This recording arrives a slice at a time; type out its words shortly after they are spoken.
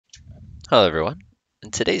Hello everyone. In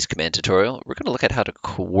today's command tutorial, we're going to look at how to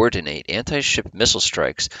coordinate anti-ship missile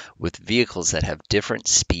strikes with vehicles that have different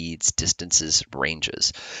speeds, distances,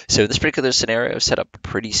 ranges. So in this particular scenario, I've set up a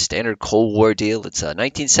pretty standard Cold War deal. It's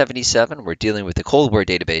 1977. We're dealing with the Cold War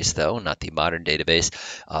database, though, not the modern database.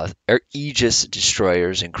 Our Aegis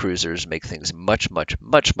destroyers and cruisers make things much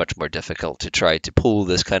more difficult to try to pull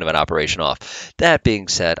this kind of an operation off. That being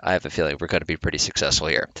said, I have a feeling we're going to be pretty successful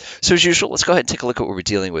here. So as usual, let's go ahead and take a look at what we're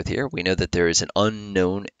dealing with here. We know that there is an unknown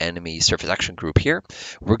enemy surface action group here.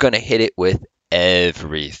 We're going to hit it with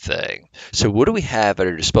everything. So what do we have at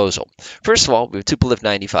our disposal? First of all, we have Tupolev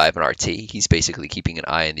 95 and RT. He's basically keeping an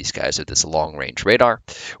eye on these guys with this long-range radar.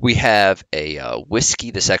 We have a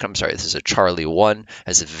Whiskey, this is a Charlie 1,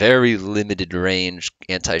 has a very limited range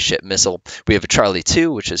anti-ship missile. We have a Charlie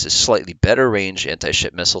 2, which is a slightly better range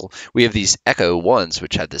anti-ship missile. We have these Echo 1s,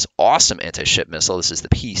 which have this awesome anti-ship missile. This is the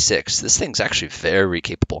P6. This thing's actually very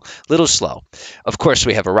capable, a little slow. Of course,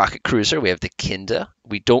 we have a rocket cruiser. We have the Kinda.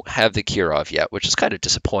 We don't have the Kirov yet, which is kind of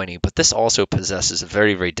disappointing, but this also possesses a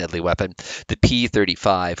very deadly weapon, the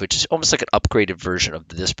P-35, which is almost like an upgraded version of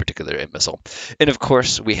this particular missile. And of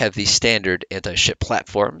course, we have the standard anti-ship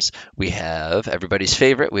platforms. We have everybody's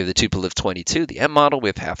favorite. We have the Tupolev 22, the M model. We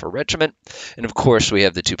have half a regiment. And of course, we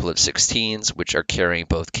have the Tupolev 16s, which are carrying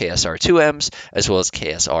both KSR-2Ms as well as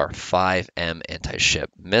KSR-5M anti-ship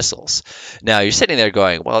missiles. Now, you're sitting there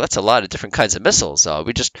going, well, that's a lot of different kinds of missiles.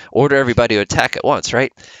 We just order everybody to attack at once, right?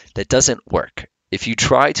 That doesn't work. If you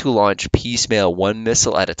try to launch piecemeal one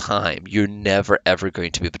missile at a time, you're never ever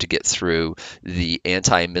going to be able to get through the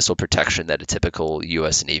anti-missile protection that a typical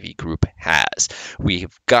US Navy group has.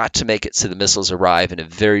 We've got to make it so the missiles arrive in a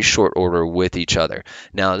very short order with each other.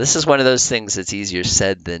 Now, this is one of those things that's easier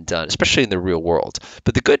said than done, especially in the real world.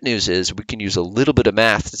 But the good news is we can use a little bit of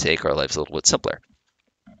math to take our lives a little bit simpler.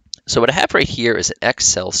 So what I have right here is an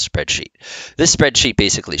Excel spreadsheet. This spreadsheet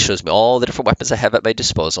basically shows me all the different weapons I have at my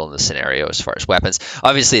disposal in this scenario as far as weapons.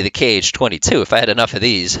 Obviously, the KH-22, if I had enough of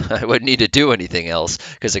these, I wouldn't need to do anything else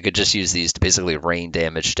because I could just use these to basically rain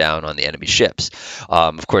damage down on the enemy ships.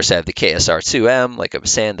 Of course, I have the KSR-2M, like I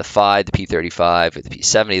was saying, the 5, the P-35, the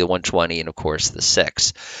P-70, the 120, and of course the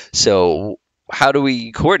 6. So how do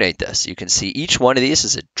we coordinate this? You can see each one of these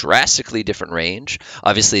is a drastically different range.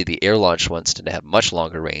 Obviously, the air-launched ones tend to have much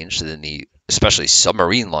longer range than the especially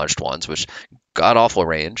submarine-launched ones, which god-awful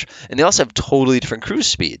range. And they also have totally different cruise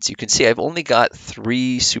speeds. You can see I've only got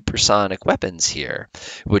 3 supersonic weapons here,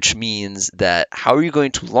 which means that how are you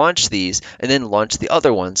going to launch these and then launch the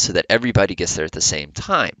other ones so that everybody gets there at the same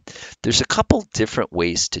time? There's a couple different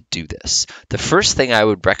ways to do this. The first thing I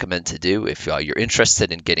would recommend to do if you're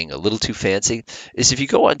interested in getting a little too fancy is if you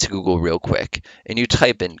go onto Google real quick and you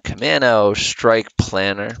type in Commando Strike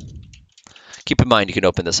Planner. Keep in mind, you can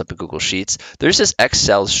open this up in Google Sheets. There's this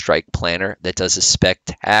Excel strike planner that does a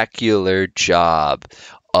spectacular job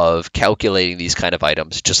of calculating these kind of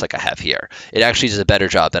items just like I have here. It actually does a better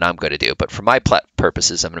job than I'm going to do, but for my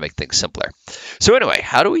purposes, I'm going to make things simpler. So anyway,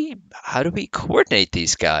 how do we coordinate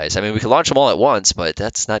these guys? I mean, we can launch them all at once, but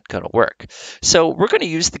that's not going to work. So we're going to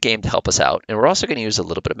use the game to help us out, and we're also going to use a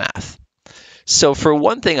little bit of math. So for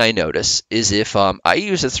one thing I notice is if I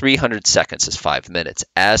use a 300 seconds as 5 minutes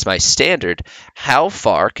as my standard, how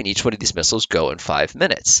far can each one of these missiles go in 5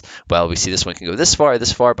 minutes? Well, we see this one can go this far,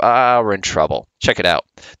 but we're in trouble. Check it out.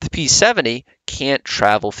 The P-70 can't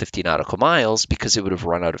travel 50 nautical miles because it would have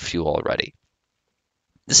run out of fuel already.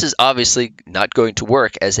 This is obviously not going to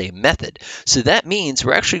work as a method. So that means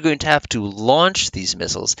we're actually going to have to launch these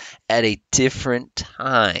missiles at a different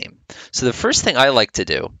time. So the first thing I like to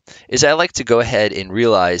do is I like to go ahead and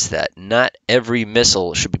realize that not every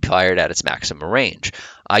missile should be fired at its maximum range.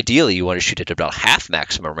 Ideally, you want to shoot it at about half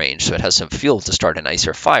maximum range so it has some fuel to start a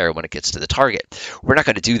nicer fire when it gets to the target. We're not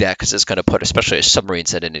going to do that because it's going to put especially a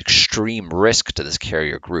submarines at an extreme risk to this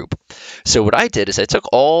carrier group. So what I did is I took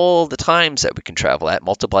all the times that we can travel at,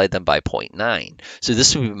 multiplied them by 0.9. So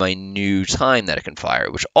this would be my new time that I can fire,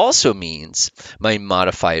 which also means my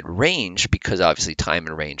modified range, because obviously time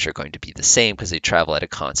and range are going to be the same because they travel at a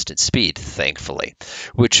constant speed, thankfully,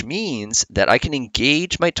 which means that I can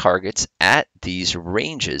engage my targets at these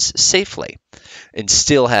ranges safely and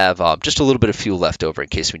still have just a little bit of fuel left over in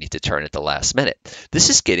case we need to turn at the last minute.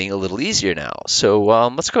 This is getting a little easier now. So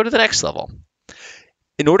let's go to the next level.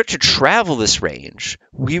 In order to travel this range,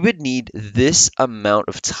 we would need this amount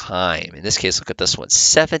of time. In this case, look at this one,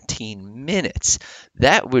 17 minutes.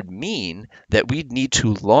 That would mean that we'd need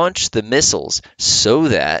to launch the missiles so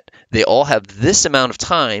that they all have this amount of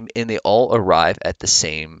time and they all arrive at the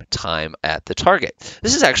same time at the target.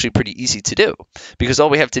 This is actually pretty easy to do because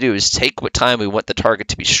all we have to do is take what time we want the target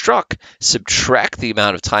to be struck, subtract the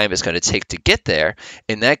amount of time it's going to take to get there,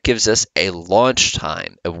 and that gives us a launch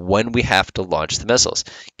time of when we have to launch the missiles.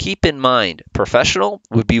 Keep in mind, professional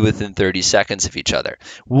would be within 30 seconds of each other.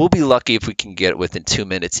 We'll be lucky if we can get it within 2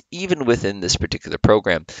 minutes, even within this particular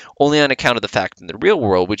program, only on account of the fact in the real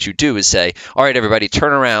world, what you do is say, all right, everybody,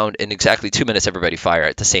 turn around. In exactly 2 minutes, everybody fire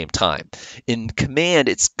at the same time. In command,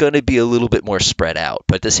 it's going to be a little bit more spread out,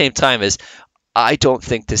 but at the same time I don't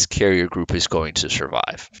think this carrier group is going to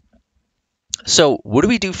survive. So what do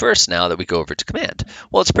we do first now that we go over to command?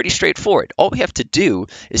 Well, it's pretty straightforward. All we have to do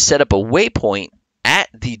is set up a waypoint at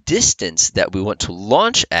the distance that we want to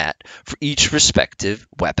launch at for each respective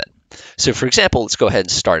weapon. So for example, let's go ahead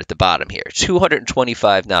and start at the bottom here.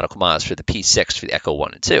 225 nautical miles for the P6 for the Echo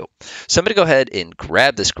 1 and 2. So I'm going to go ahead and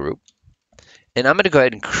grab this group, and I'm going to go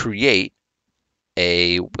ahead and create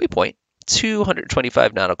a waypoint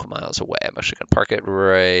 225 nautical miles away. I'm actually going to park it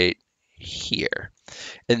right here.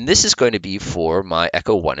 And this is going to be for my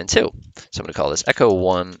Echo 1 and 2. So I'm going to call this Echo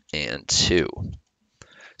 1 and 2.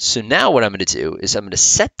 So now what I'm going to do is I'm going to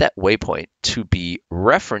set that waypoint to be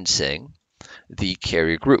referencing the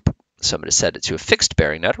carrier group. So I'm going to set it to a fixed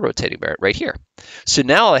bearing, not a rotating bearing, right here. So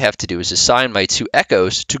now all I have to do is assign my 2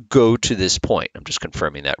 echoes to go to this point. I'm just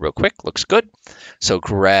confirming that real quick. Looks good. So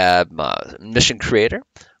grab my mission creator.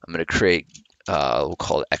 I'm going to create, we'll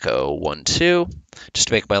call it Echo 1, 2, just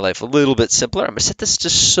to make my life a little bit simpler. I'm going to set this to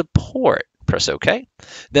support. Press OK.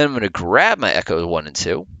 Then I'm going to grab my Echo 1 and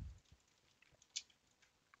 2.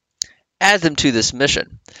 Add them to this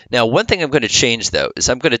mission. Now, one thing I'm going to change, though, is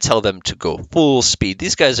I'm going to tell them to go full speed.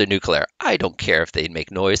 These guys are nuclear. I don't care if they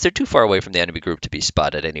make noise. They're too far away from the enemy group to be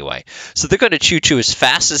spotted anyway. So they're going to choo-choo as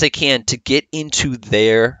fast as they can to get into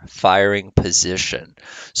their firing position.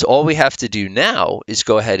 So all we have to do now is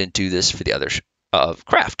go ahead and do this for the other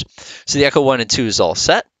craft. So the Echo 1 and 2 is all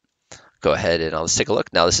set. Go ahead and let's take a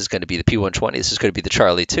look. Now this is going to be the P120. This is going to be the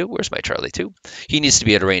Charlie 2. Where's my Charlie 2? He needs to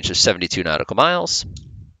be at a range of 72 nautical miles.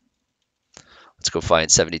 Let's go find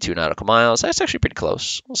 72 nautical miles. That's actually pretty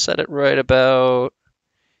close. We'll set it right about,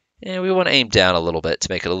 and we want to aim down a little bit to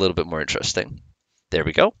make it a little bit more interesting. There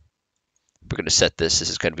we go. We're going to set this. This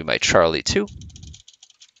is going to be my Charlie 2. I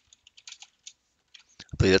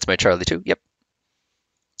believe that's my Charlie 2. Yep.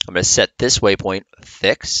 I'm going to set this waypoint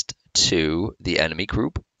fixed to the enemy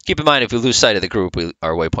group. Keep in mind, if we lose sight of the group,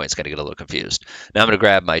 our waypoint's going to get a little confused. Now I'm going to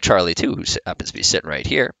grab my Charlie 2, who happens to be sitting right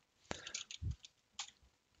here.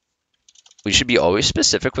 We should be always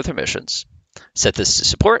specific with our missions. Set this to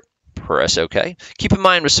support. Press OK. Keep in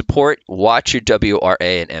mind with support, watch your WRA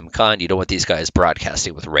and MCON. You don't want these guys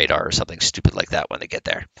broadcasting with radar or something stupid like that when they get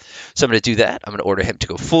there. So I'm going to do that. I'm going to order him to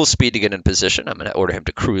go full speed to get in position. I'm going to order him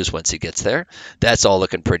to cruise once he gets there. That's all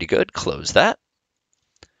looking pretty good. Close that.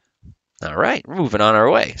 All right, we're moving on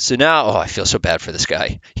our way. So now, I feel so bad for this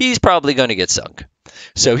guy. He's probably going to get sunk.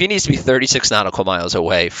 So he needs to be 36 nautical miles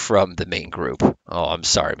away from the main group. Oh, I'm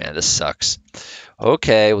sorry, man. This sucks.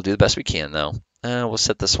 Okay, we'll do the best we can, though. We'll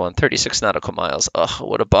set this one 36 nautical miles. Oh,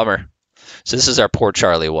 what a bummer. So this is our poor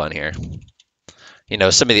Charlie 1 here. You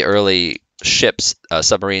know, some of the early ships,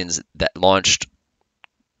 submarines that launched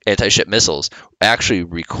anti-ship missiles actually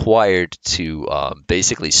required to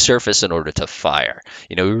basically surface in order to fire.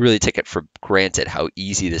 You know, we really take it for granted how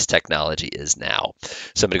easy this technology is now.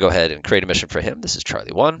 So I'm going to go ahead and create a mission for him. This is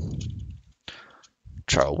Charlie 1.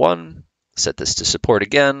 Charlie 1. Set this to support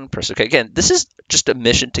again. Press OK. Again, this is just a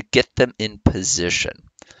mission to get them in position.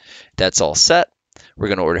 That's all set. We're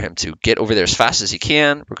going to order him to get over there as fast as he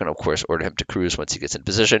can. We're going to, of course, order him to cruise once he gets in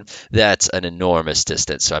position. That's an enormous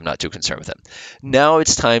distance, so I'm not too concerned with him. Now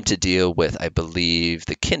it's time to deal with, I believe,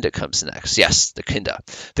 the Kinda comes next. Yes, the Kinda.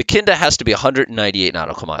 The Kinda has to be 198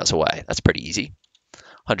 nautical miles away. That's pretty easy.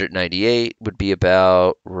 198 would be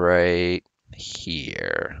about right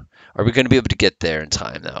here. Are we going to be able to get there in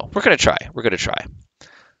time, though? We're going to try. We're going to try.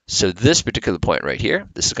 So this particular point right here,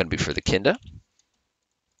 this is going to be for the Kinda.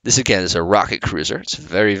 This, again, is a rocket cruiser. It's a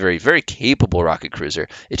very, very, very capable rocket cruiser.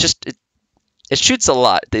 It shoots a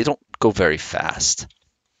lot. They don't go very fast.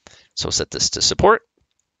 So we'll set this to support.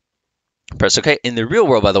 Press OK. In the real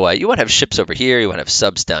world, by the way, you want to have ships over here, you want to have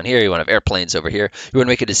subs down here, you want to have airplanes over here. You want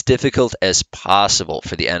to make it as difficult as possible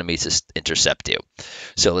for the enemy to intercept you.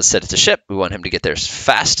 So let's set it to ship. We want him to get there as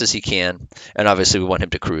fast as he can. And obviously we want him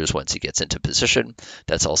to cruise once he gets into position.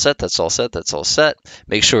 That's all set, that's all set, that's all set.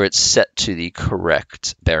 Make sure it's set to the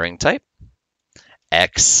correct bearing type.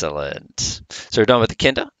 Excellent. So we're done with the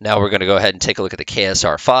Kinda. Now we're going to go ahead and take a look at the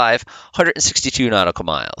KSR 5, 162 nautical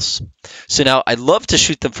miles. So now I'd love to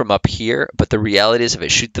shoot them from up here, but the reality is if I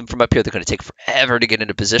shoot them from up here, they're going to take forever to get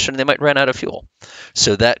into position and they might run out of fuel.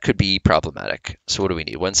 So that could be problematic. So what do we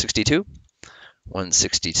need? 162?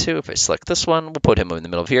 162. If I select this one, we'll put him in the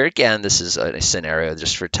middle of here. Again, this is a scenario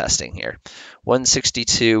just for testing here.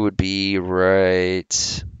 162 would be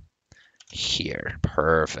right here.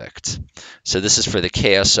 Perfect. So this is for the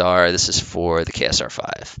KSR. This is for the KSR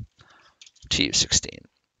 5. TU-16.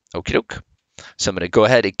 Okie doke. So I'm going to go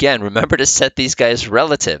ahead again. Remember to set these guys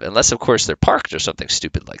relative, unless of course they're parked or something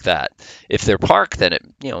stupid like that. If they're parked, then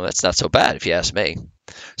that's not so bad if you ask me.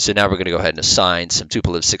 So now we're going to go ahead and assign some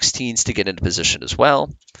Tupolev 16s to get into position as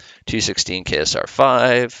well. TU-16 KSR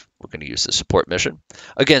 5. We're going to use the support mission.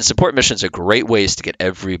 Again, support missions are great ways to get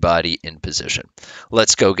everybody in position.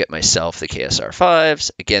 Let's go get myself the KSR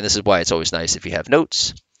 5s. Again, this is why it's always nice if you have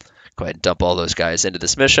notes. Go ahead and dump all those guys into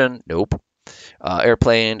this mission. Nope.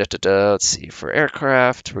 Airplane, let's see, for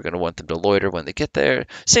aircraft, we're going to want them to loiter when they get there.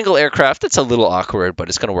 Single aircraft, that's a little awkward, but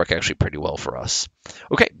it's going to work actually pretty well for us.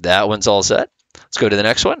 Okay, that one's all set. Let's go to the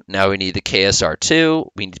next one. Now we need the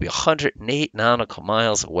KSR-2. We need to be 108 nautical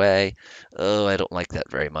miles away. Oh, I don't like that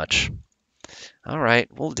very much. All right,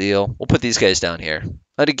 we'll deal. We'll put these guys down here.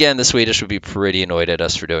 And again, the Swedish would be pretty annoyed at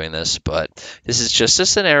us for doing this, but this is just a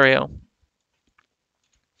scenario.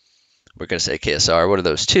 We're going to say KSR. What are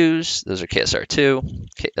those twos? Those are KSR2,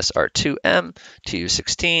 KSR2M,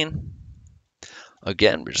 TU-16.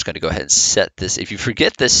 Again, we're just going to go ahead and set this. If you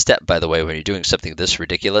forget this step, by the way, when you're doing something this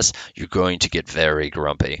ridiculous, you're going to get very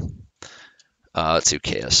grumpy. Let's do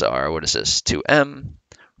KSR. What is this? 2M.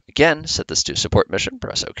 Again, set this to support mission.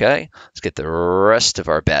 Press OK. Let's get the rest of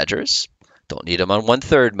our Badgers. Don't need them on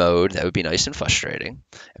 1/3 mode. That would be nice and frustrating.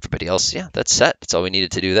 Everybody else, yeah, that's set. That's all we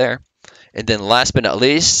needed to do there. And then last but not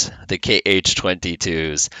least, the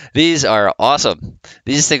KH-22s. These are awesome.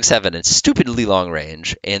 These things have a stupidly long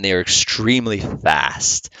range, and they are extremely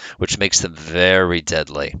fast, which makes them very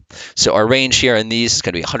deadly. So our range here on these is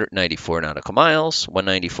going to be 194 nautical miles,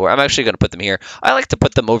 194. I'm actually going to put them here. I like to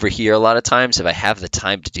put them over here a lot of times if I have the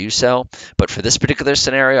time to do so. But for this particular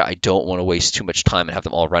scenario, I don't want to waste too much time and have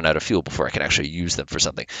them all run out of fuel before I can actually use them for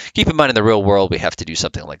something. Keep in mind, in the real world, we have to do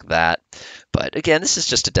something like that. But again, this is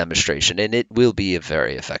just a demonstration, and it will be a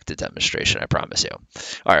very effective demonstration, I promise you.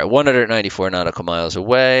 All right, 194 nautical miles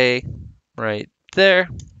away, right there.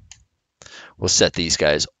 We'll set these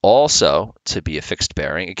guys also to be a fixed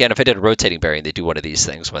bearing. Again, if I did a rotating bearing, they do one of these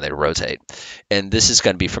things when they rotate. And this is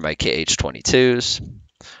going to be for my KH-22s,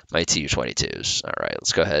 my TU-22s. All right,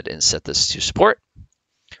 let's go ahead and set this to support.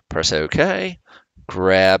 Press OK.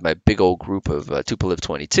 Grab my big old group of Tupolev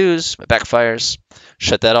 22s, my backfires,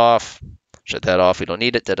 shut that off. Shut that off. We don't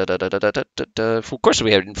need it. Of course, if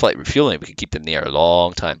we have in-flight refueling, we can keep them in the air a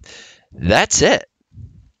long time. That's it.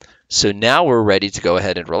 So now we're ready to go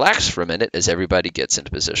ahead and relax for a minute as everybody gets into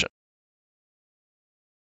position.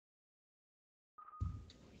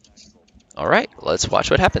 All right, let's watch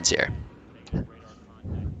what happens here.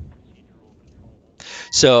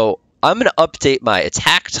 So I'm going to update my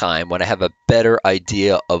attack time when I have a better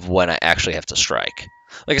idea of when I actually have to strike.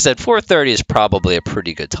 Like I said, 4:30 is probably a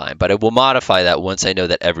pretty good time, but I will modify that once I know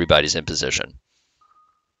that everybody's in position.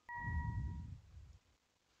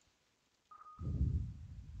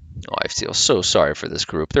 Oh, I feel so sorry for this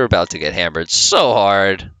group. They're about to get hammered so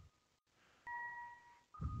hard.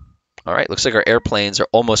 All right, looks like our airplanes are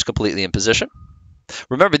almost completely in position.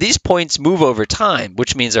 Remember, these points move over time,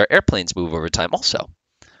 which means our airplanes move over time also.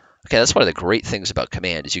 Okay, that's one of the great things about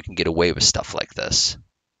command is you can get away with stuff like this.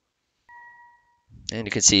 And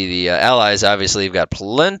you can see the Allies obviously have got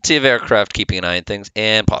plenty of aircraft keeping an eye on things.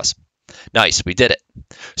 And pause. Nice, we did it.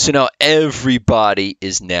 So now everybody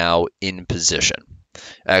is now in position.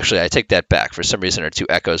 Actually, I take that back. For some reason, our two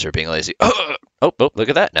echoes are being lazy. Oh, look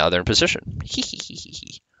at that. Now they're in position.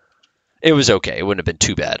 It was okay. It wouldn't have been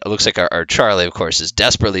too bad. It looks like our Charlie, of course, is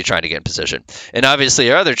desperately trying to get in position. And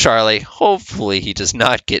obviously our other Charlie, hopefully he does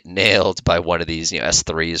not get nailed by one of these,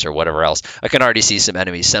 S3s or whatever else. I can already see some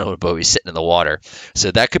enemy Sentinel buoys sitting in the water.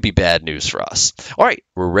 So that could be bad news for us. All right,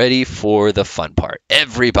 we're ready for the fun part.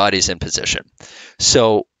 Everybody's in position.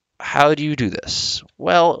 So how do you do this?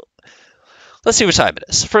 Well, Let's see what time it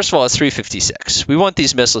is. First of all, it's 3:56. We want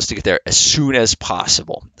these missiles to get there as soon as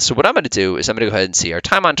possible. So what I'm going to do is I'm going to go ahead and see our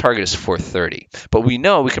time on target is 4:30, but we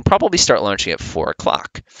know we can probably start launching at 4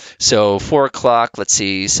 o'clock. So 4 o'clock, let's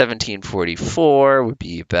see, 17:44 would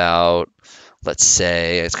be about, let's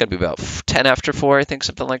say, it's going to be about 10 after 4, I think,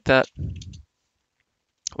 something like that,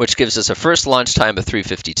 which gives us a first launch time of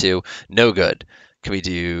 3:52. No good. Can we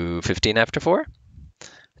do 15 after 4?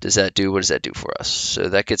 What does that do for us? So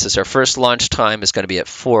that gets us our first launch time is going to be at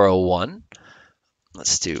 4:01.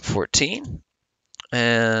 Let's do 14.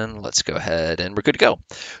 And let's go ahead and we're good to go.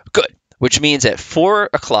 Good. Which means at 4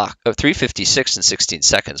 o'clock, 3:56 and 16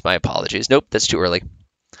 seconds, my apologies. Nope, that's too early.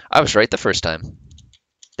 I was right the first time.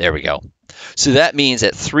 There we go. So that means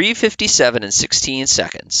at 3:57 and 16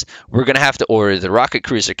 seconds, we're going to have to order the rocket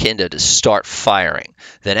cruiser Kinda to start firing.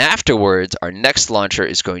 Then afterwards, our next launcher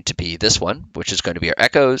is going to be this one, which is going to be our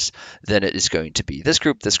Echoes. Then it is going to be this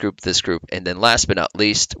group, this group, this group. And then last but not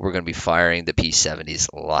least, we're going to be firing the P-70s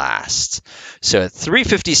last. So at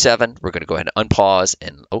 3:57, we're going to go ahead and unpause.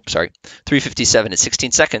 And, 3:57 and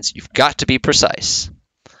 16 seconds. You've got to be precise.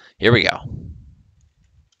 Here we go.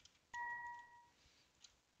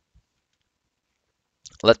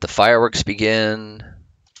 Let the fireworks begin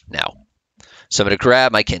now. So I'm going to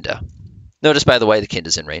grab my Kinda. Notice, by the way, the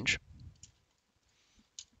Kinda's in range.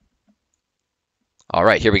 All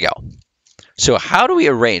right, here we go. So how do we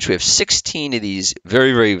arrange? We have 16 of these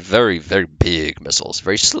very, very, very, very big missiles,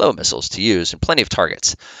 very slow missiles to use, and plenty of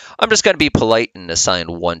targets. I'm just going to be polite and assign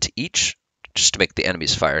one to each, just to make the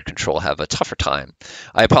enemy's fire control have a tougher time.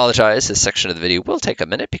 I apologize, this section of the video will take a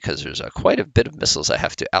minute because there's quite a bit of missiles I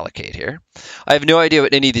have to allocate here. I have no idea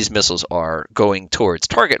what any of these missiles are going towards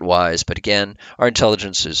target-wise, but again, our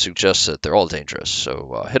intelligence suggests that they're all dangerous,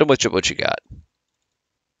 so hit them with what you got.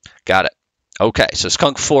 Got it. Okay, so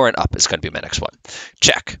Skunk 4 and up is going to be my next one.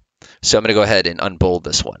 Check. So I'm going to go ahead and unbold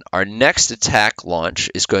this one. Our next attack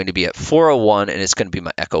launch is going to be at 4:01, and it's going to be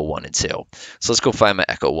my Echo 1 and 2. So let's go find my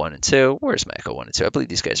Echo 1 and 2. Where's my Echo 1 and 2? I believe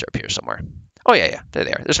these guys are up here somewhere. Oh, yeah, there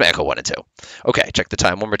they are. There's my Echo 1 and 2. Okay, check the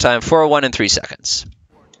time one more time. 4:01 and 3 seconds.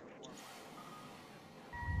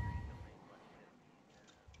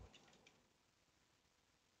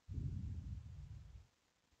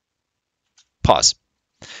 Pause.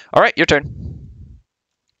 All right, your turn.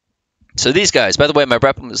 So these guys, by the way, my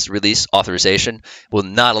weapons release authorization will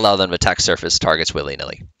not allow them to attack surface targets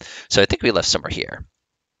willy-nilly. So I think we left somewhere here.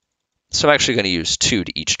 So I'm actually going to use 2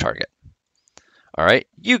 to each target. All right,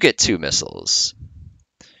 you get 2 missiles.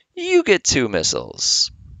 You get 2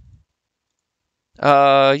 missiles.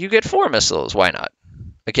 You get 4 missiles. Why not?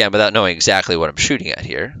 Again, without knowing exactly what I'm shooting at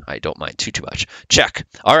here, I don't mind too much. Check.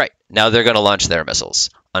 All right, now they're going to launch their missiles.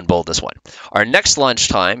 Unbold this one. Our next launch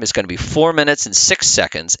time is going to be 4 minutes and 6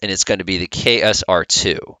 seconds, and it's going to be the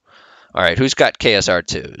KSR-2. All right, who's got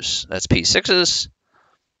KSR-2s? That's P6s.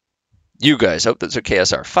 You guys, those are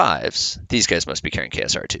KSR-5s. These guys must be carrying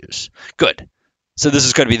KSR-2s. Good. So this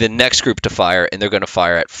is going to be the next group to fire, and they're going to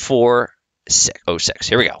fire at 4:06.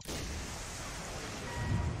 Here we go.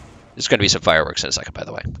 There's going to be some fireworks in a second, by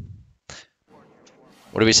the way.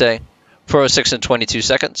 What do we say? 4:06 and 22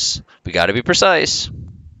 seconds. We got to be precise.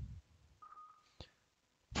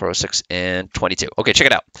 4:06 and 22. Okay, check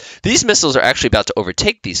it out. These missiles are actually about to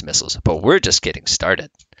overtake these missiles, but we're just getting started.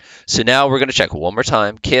 So now we're going to check one more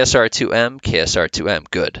time. KSR-2M, KSR-2M.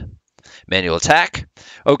 Good. Manual attack.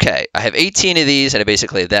 Okay, I have 18 of these, and I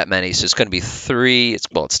basically have that many, so it's going to be 3. It's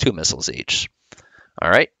 2 missiles each. All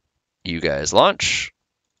right. You guys launch.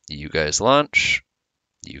 You guys launch.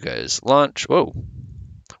 You guys launch. Whoa.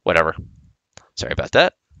 Whatever. Sorry about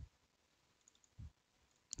that.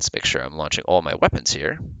 Let's make sure I'm launching all my weapons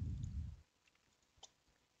here.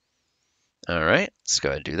 All right, let's go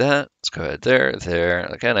ahead and do that. Let's go ahead there.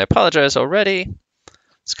 Again, I apologize already.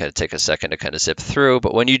 It's going to take a second to kind of zip through,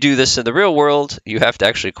 but when you do this in the real world, you have to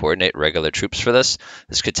actually coordinate regular troops for this.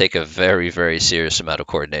 This could take a very, very serious amount of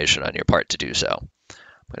coordination on your part to do so.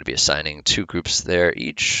 I'm going to be assigning 2 groups there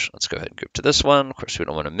each. Let's go ahead and group to this one. Of course, we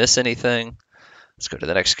don't want to miss anything. Let's go to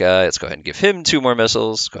the next guy. Let's go ahead and give him 2 more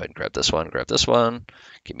missiles. Go ahead and grab this one, grab this one.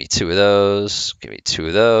 Give me 2 of those. Give me 2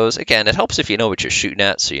 of those. Again, it helps if you know what you're shooting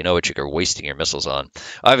at, so you know what you're wasting your missiles on.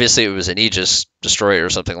 Obviously, if it was an Aegis destroyer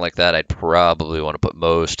or something like that, I'd probably want to put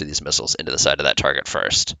most of these missiles into the side of that target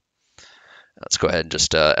first. Let's go ahead and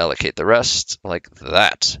just allocate the rest like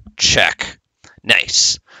that. Check.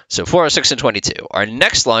 Nice. So 4:06 and 22. Our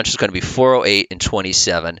next launch is going to be 4:08 and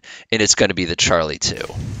 27, and it's going to be the Charlie 2.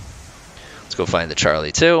 Let's go find the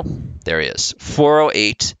Charlie 2. There he is.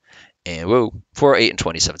 4:08 and 4:08 and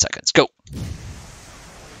 27 seconds. Go.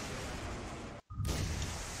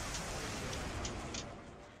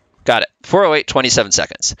 Got it. 408, 27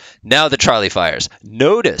 seconds. Now the Charlie fires.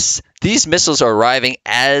 Notice these missiles are arriving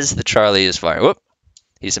as the Charlie is firing. Whoop.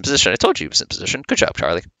 He's in position. I told you he was in position. Good job,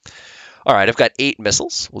 Charlie. All right, I've got 8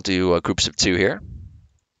 missiles. We'll do groups of 2 here.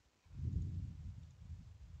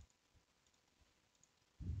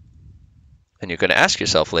 And you're going to ask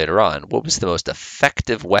yourself later on, what was the most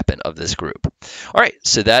effective weapon of this group? All right,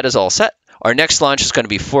 so that is all set. Our next launch is going to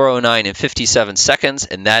be 409 and 57 seconds,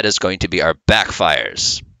 and that is going to be our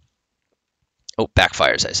backfires. Oh,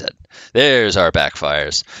 backfires, I said. There's our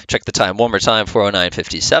backfires. Check the time one more time,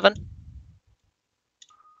 409.57.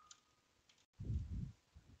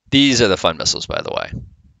 These are the fun missiles, by the way.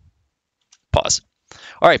 Pause.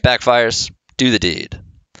 All right, backfires. Do the deed.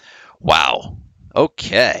 Wow.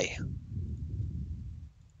 Okay.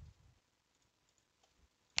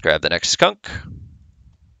 Grab the next skunk.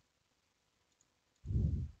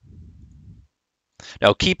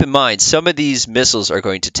 Now keep in mind, some of these missiles are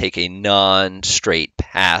going to take a non-straight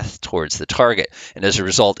path towards the target, and as a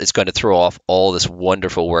result, it's going to throw off all this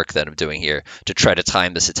wonderful work that I'm doing here to try to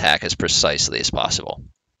time this attack as precisely as possible.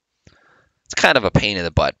 It's kind of a pain in the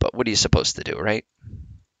butt, but what are you supposed to do, right?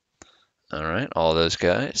 All right, all those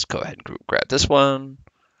guys, go ahead and grab this one,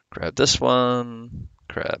 grab this one,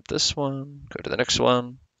 grab this one, go to the next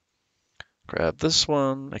one. Grab this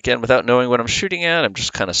one. Again, without knowing what I'm shooting at, I'm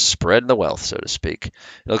just kind of spreading the wealth, so to speak. It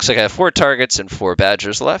looks like I have 4 targets and 4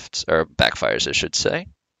 badgers left, or backfires, I should say.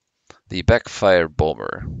 The backfire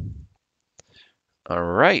bomber. All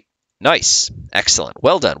right. Nice. Excellent.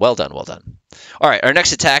 Well done, well done, well done. All right, our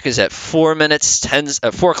next attack is at 4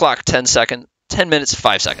 o'clock, 10 seconds, 10 minutes,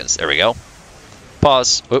 5 seconds. There we go.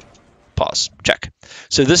 Pause. Oop. Pause. Check.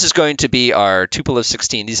 So this is going to be our Tuple of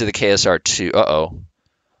 16. These are the KSR2. Uh-oh.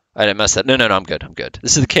 I didn't mess that. No, I'm good. I'm good.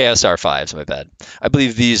 This is the KSR 5s. My bad. I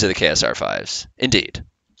believe these are the KSR 5s. Indeed.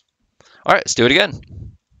 All right, let's do it again.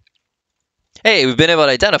 Hey, we've been able to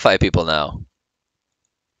identify people now.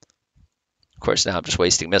 Of course, now I'm just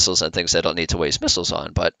wasting missiles on things I don't need to waste missiles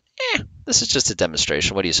on, but this is just a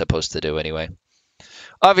demonstration. What are you supposed to do anyway?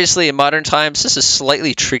 Obviously, in modern times, this is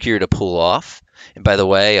slightly trickier to pull off. And by the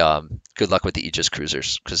way, good luck with the Aegis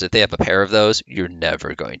cruisers, because if they have a pair of those, you're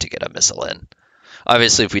never going to get a missile in.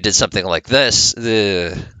 Obviously, if we did something like this,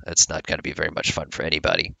 that's not going to be very much fun for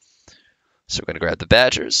anybody. So we're going to grab the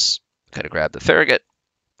Badgers, going to grab the Farragut.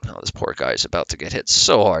 Oh, this poor guy is about to get hit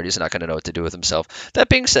so hard, he's not going to know what to do with himself. That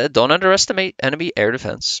being said, don't underestimate enemy air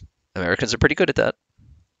defense. Americans are pretty good at that.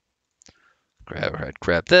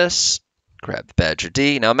 Grab this, grab the Badger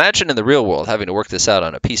D. Now imagine in the real world having to work this out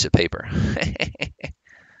on a piece of paper. Let's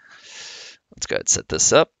go ahead and set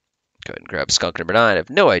this up. Go ahead and grab skunk number 9. I have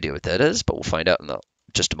no idea what that is, but we'll find out in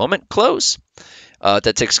just a moment. Close.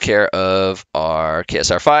 That takes care of our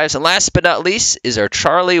KSR 5s. And last but not least is our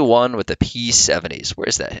Charlie 1 with the P70s.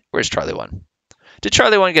 Where's that? Where's Charlie 1? Did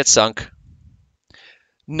Charlie 1 get sunk?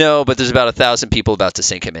 No, but there's about 1,000 people about to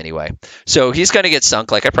sink him anyway. So he's going to get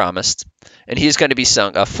sunk like I promised. And he's going to be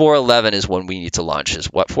sunk. 411 is when we need to launch. Is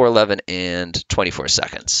what? 411 and 24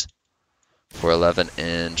 seconds. 411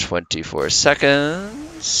 and 24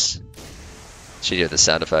 seconds. Should you hear the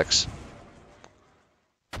sound effects?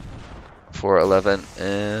 411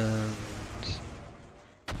 and...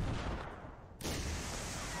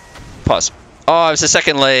 Pause. Oh, I was a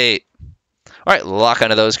second late. All right, lock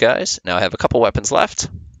onto those guys. Now I have a couple weapons left.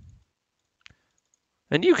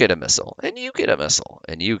 And you get a missile. And you get a missile.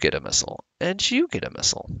 And you get a missile. And you get a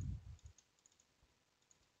missile.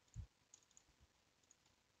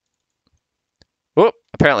 Whoop.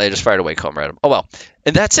 Apparently I just fired away comrade at him. Oh, well.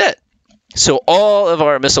 And that's it. So all of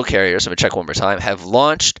our missile carriers, I'm going to check one more time, have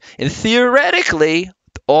launched, and theoretically,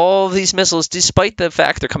 all of these missiles, despite the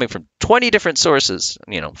fact they're coming from 20 different sources,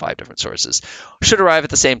 5 different sources, should arrive at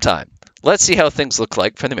the same time. Let's see how things look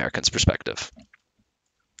like from the Americans' perspective.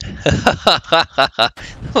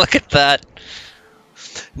 Look at that.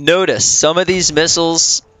 Notice some of these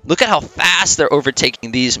missiles, look at how fast they're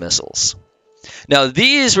overtaking these missiles. Now,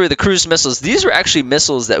 these were the cruise missiles. These were actually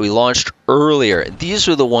missiles that we launched earlier. These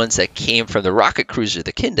were the ones that came from the rocket cruiser,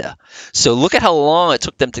 the Kinda. So look at how long it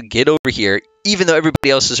took them to get over here, even though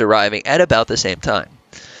everybody else is arriving at about the same time.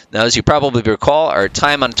 Now, as you probably recall, our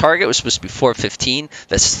time on target was supposed to be 4:15.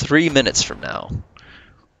 That's 3 minutes from now.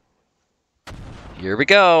 Here we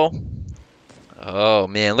go. Oh,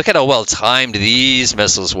 man, look at how well timed these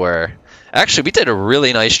missiles were. Actually, we did a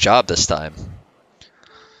really nice job this time.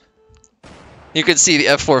 You can see the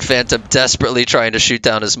F-4 Phantom desperately trying to shoot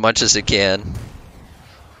down as much as it can.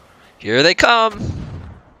 Here they come.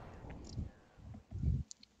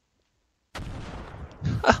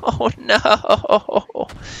 Oh, no.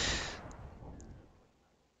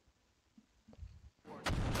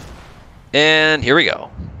 And here we go.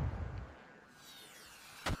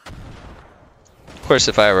 Of course,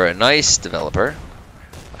 if I were a nice developer,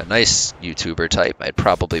 a nice YouTuber type, I'd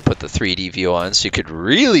probably put the 3D view on so you could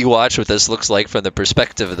really watch what this looks like from the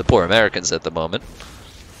perspective of the poor Americans at the moment.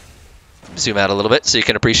 Zoom out a little bit so you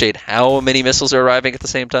can appreciate how many missiles are arriving at the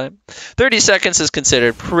same time. 30 seconds is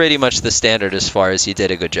considered pretty much the standard as far as you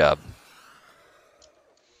did a good job.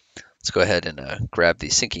 Let's go ahead and grab the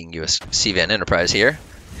sinking US C-Van Enterprise here.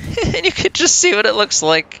 And you can just see what it looks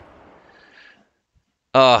like.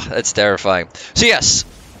 Oh, that's terrifying. So yes.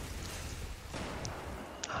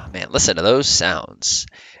 Oh, man, listen to those sounds.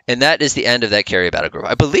 And that is the end of that carrier battle group.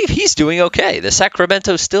 I believe he's doing okay. The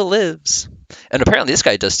Sacramento still lives. And apparently this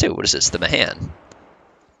guy does too. What is this? The Mahan.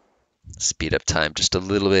 Speed up time just a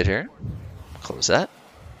little bit here. Close that.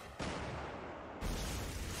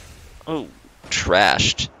 Oh,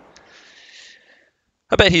 trashed.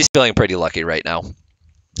 I bet he's feeling pretty lucky right now.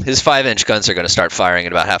 His 5-inch guns are going to start firing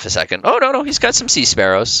in about half a second. Oh, no, he's got some Sea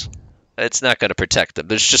Sparrows. It's not going to protect them.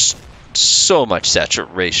 There's just so much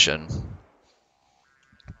saturation.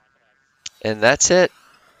 And that's it.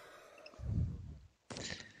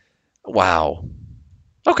 Wow.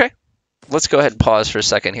 Okay. Let's go ahead and pause for a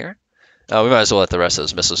second here. We might as well let the rest of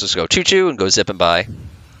those missiles just go choo-choo and go zipping by.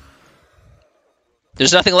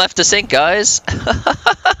 There's nothing left to sink, guys.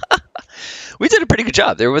 We did a pretty good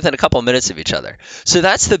job. They were within a couple of minutes of each other. So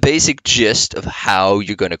that's the basic gist of how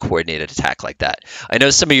you're going to coordinate an attack like that. I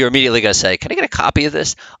know some of you are immediately going to say, can I get a copy of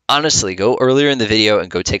this? Honestly, go earlier in the video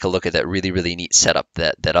and go take a look at that really, really neat setup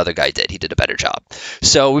that other guy did. He did a better job.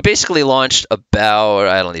 So we basically launched about,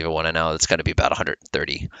 I don't even want to know, it's going to be about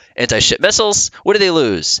 130 anti-ship missiles. What do they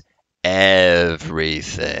lose?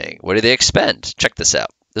 Everything. What do they expend? Check this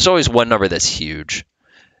out. There's always one number that's huge.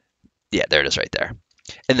 Yeah, there it is right there.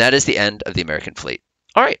 And that is the end of the American fleet.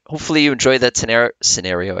 All right, hopefully you enjoyed that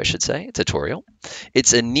scenario, I should say, tutorial.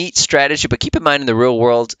 It's a neat strategy, but keep in mind in the real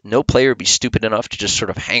world, no player would be stupid enough to just sort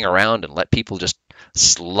of hang around and let people just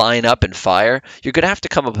line up and fire. You're going to have to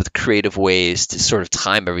come up with creative ways to sort of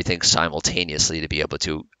time everything simultaneously to be able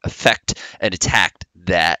to affect and attack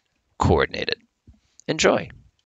that coordinated. Enjoy.